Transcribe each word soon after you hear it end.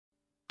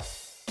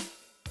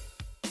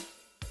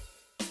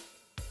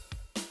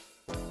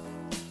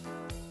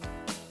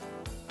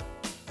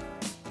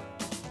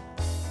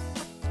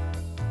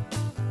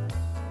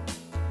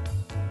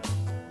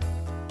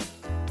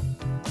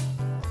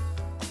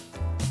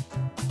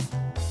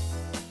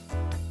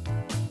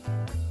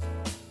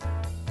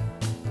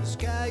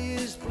sky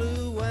is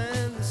blue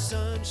and the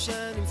sun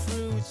shining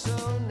through, it's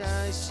so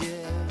nice,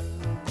 yeah.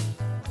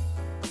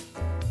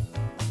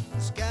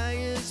 The sky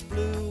is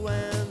blue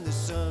and the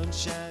sun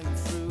shining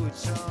through,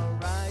 it's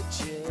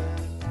alright, yeah.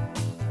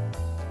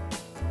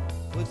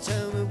 Well,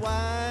 tell me,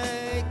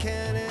 why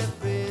can't it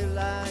be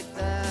like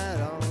that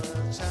all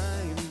the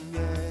time,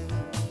 yeah?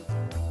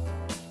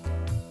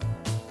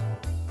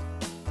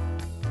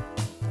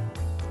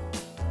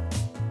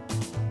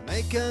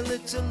 Make a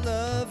little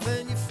love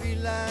and you feel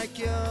like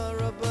you're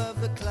above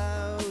the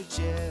clouds,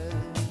 yeah.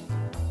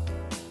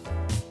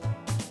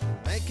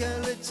 Make a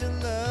little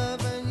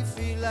love and you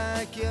feel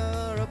like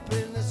you're up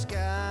in the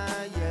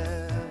sky,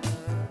 yeah.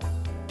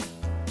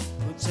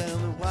 Well, tell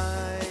me,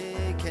 why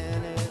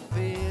can't it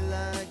be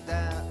like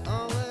that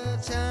all the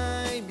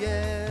time,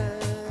 yeah?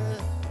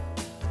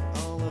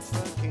 All the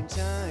fucking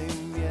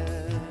time,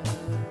 yeah.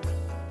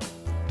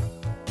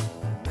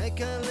 Make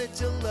a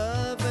little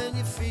love and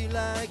you feel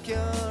like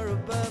you're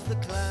above the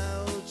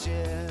clouds,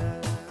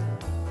 yeah.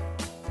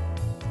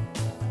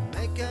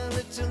 Make a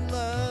little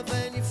love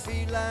and you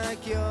feel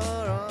like you're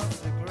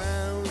off the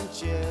ground,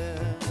 yeah.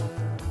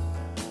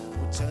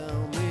 Well,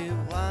 tell me,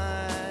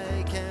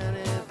 why can't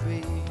it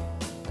be?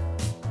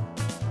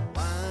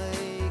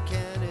 Why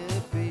can't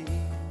it be?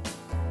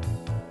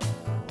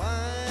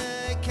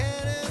 Why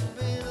can't it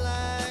be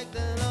like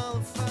that all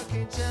the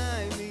fucking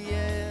time,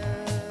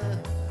 yeah?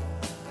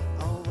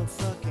 All the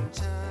fucking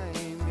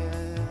time,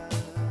 yeah.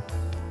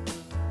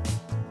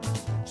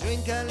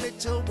 Drink a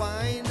little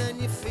wine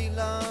and you feel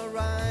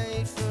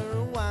alright for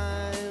a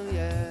while,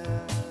 yeah.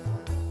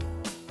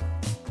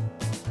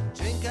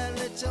 Drink a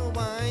little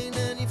wine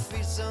and you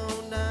feel so